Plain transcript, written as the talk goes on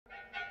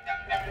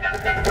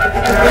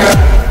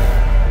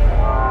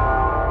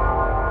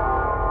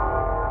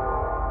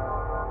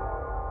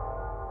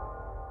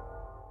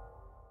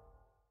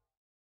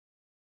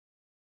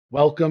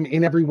Welcome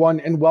in everyone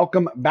and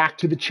welcome back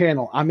to the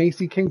channel. I'm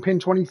AC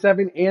Kingpin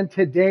 27 and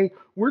today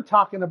we're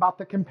talking about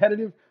the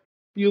competitive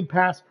field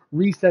pass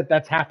reset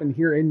that's happened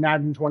here in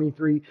Madden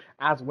 23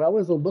 as well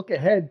as a look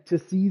ahead to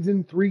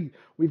season 3.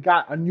 We've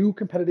got a new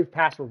competitive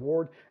pass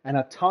reward and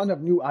a ton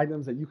of new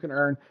items that you can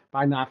earn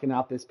by knocking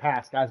out this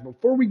pass. Guys,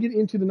 before we get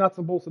into the nuts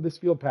and bolts of this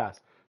field pass,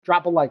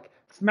 drop a like,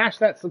 smash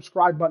that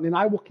subscribe button, and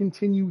I will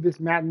continue this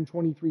Madden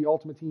 23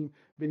 Ultimate Team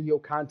video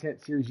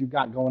content series you've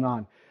got going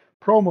on.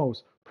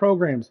 Promos,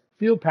 programs,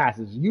 field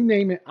passes, you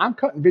name it, I'm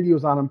cutting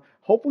videos on them.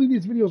 Hopefully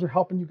these videos are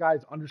helping you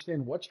guys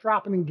understand what's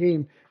dropping in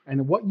game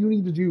and what you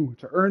need to do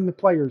to earn the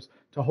players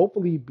to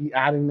hopefully be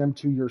adding them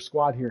to your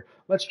squad here.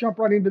 Let's jump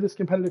right into this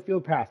competitive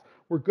field pass.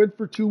 We're good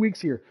for 2 weeks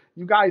here.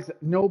 You guys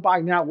know by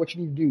now what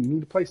you need to do. You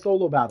need to play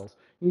solo battles.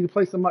 You need to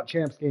play some MUT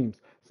Champs games,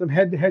 some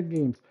head-to-head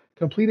games,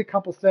 complete a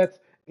couple sets,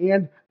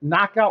 and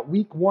knock out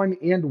week 1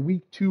 and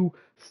week 2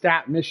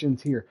 stat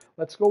missions here.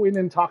 Let's go in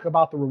and talk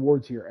about the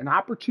rewards here. An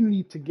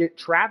opportunity to get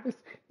Travis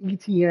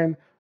Etienne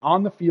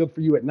on the field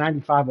for you at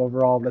 95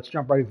 overall. Let's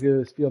jump right into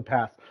this field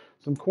pass.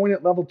 Some coin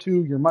at level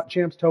 2, your MUT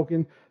Champs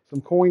token,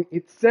 some coin.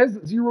 It says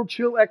 0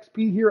 chill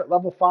XP here at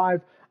level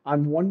 5.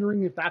 I'm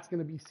wondering if that's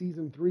going to be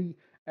season 3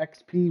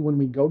 XP when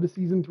we go to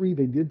season 3.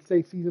 They did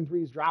say season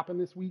 3 is dropping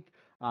this week.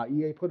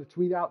 EA put a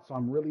tweet out, so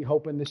I'm really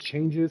hoping this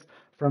changes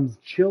from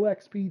chill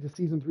XP to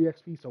season 3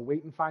 XP, so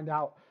wait and find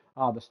out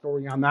the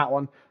story on that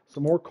one.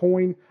 Some more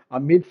coin, a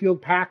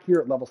midfield pack here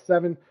at level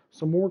 7,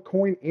 some more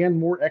coin and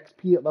more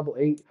XP at level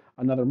 8,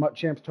 another MUT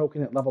Champs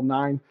token at level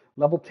 9,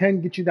 level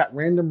 10 gets you that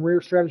random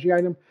rare strategy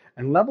item,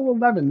 and level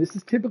 11, this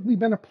has typically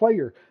been a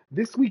player.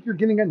 This week you're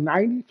getting a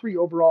 93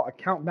 overall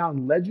account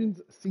bound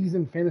Legends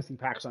Season Fantasy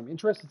Pack, so I'm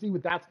interested to see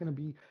what that's going to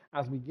be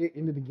as we get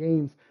into the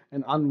games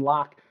and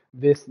unlock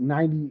this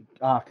 90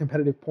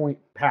 competitive point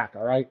pack.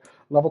 All right,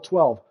 level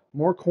 12,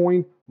 more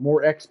coin,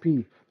 more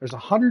XP. There's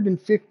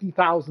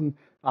 150,000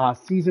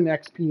 season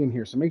XP in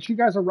here, so make sure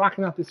you guys are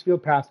rocking out this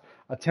field pass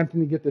attempting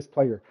to get this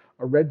player.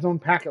 A red zone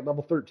pack at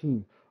level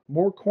 13,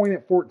 more coin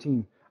at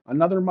 14,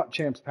 another MUT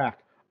Champs pack,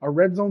 a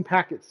red zone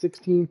pack at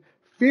 16,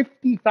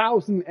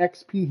 50,000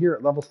 XP here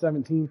at level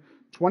 17,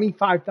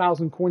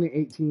 25,000 coin at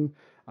 18,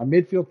 a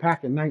midfield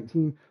pack at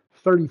 19,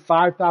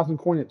 35,000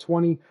 coin at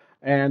 20,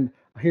 and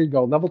here you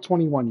go, level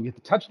 21. You get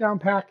the touchdown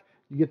pack,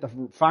 you get the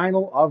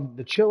final of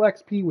the chill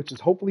XP, which is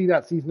hopefully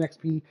that season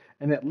XP,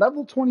 and at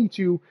level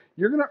 22,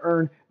 you're going to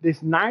earn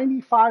this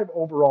 95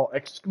 overall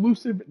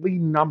exclusively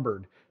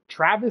numbered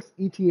Travis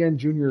Etienne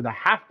Jr., the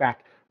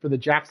halfback for the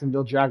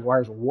Jacksonville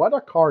Jaguars. What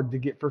a card to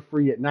get for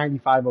free at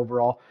 95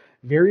 overall.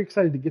 Very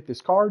excited to get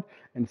this card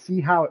and see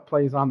how it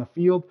plays on the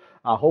field.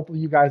 Hopefully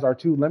you guys are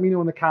too. Let me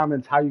know in the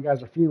comments how you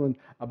guys are feeling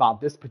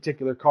about this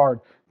particular card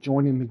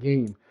joining the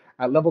game.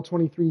 At level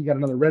 23, you got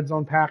another red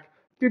zone pack,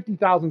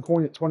 50,000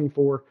 coin at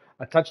 24,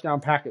 a touchdown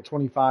pack at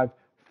 25,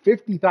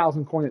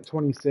 50,000 coin at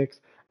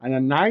 26, and a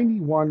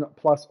 91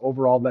 plus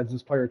overall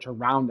Legends player to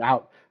round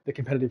out the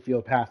competitive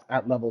field pass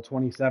at level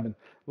 27.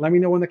 Let me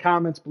know in the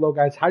comments below,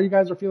 guys, how you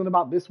guys are feeling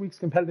about this week's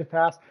competitive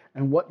pass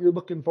and what you're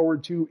looking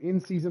forward to in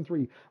season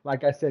 3.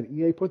 Like I said,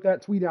 EA put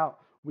that tweet out.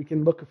 We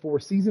can look for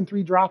season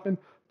 3 dropping,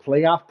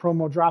 playoff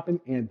promo dropping,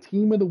 and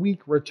team of the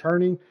week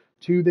returning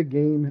to the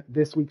game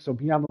this week. So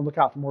be on the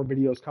lookout for more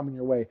videos coming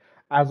your way.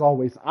 As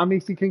always, I'm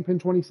AC Kingpin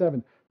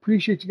 27.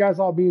 Appreciate you guys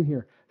all being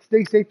here.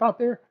 Stay safe out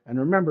there, and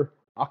remember,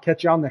 I'll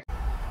catch you on next.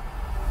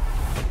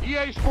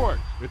 EA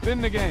Sports, within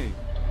the game.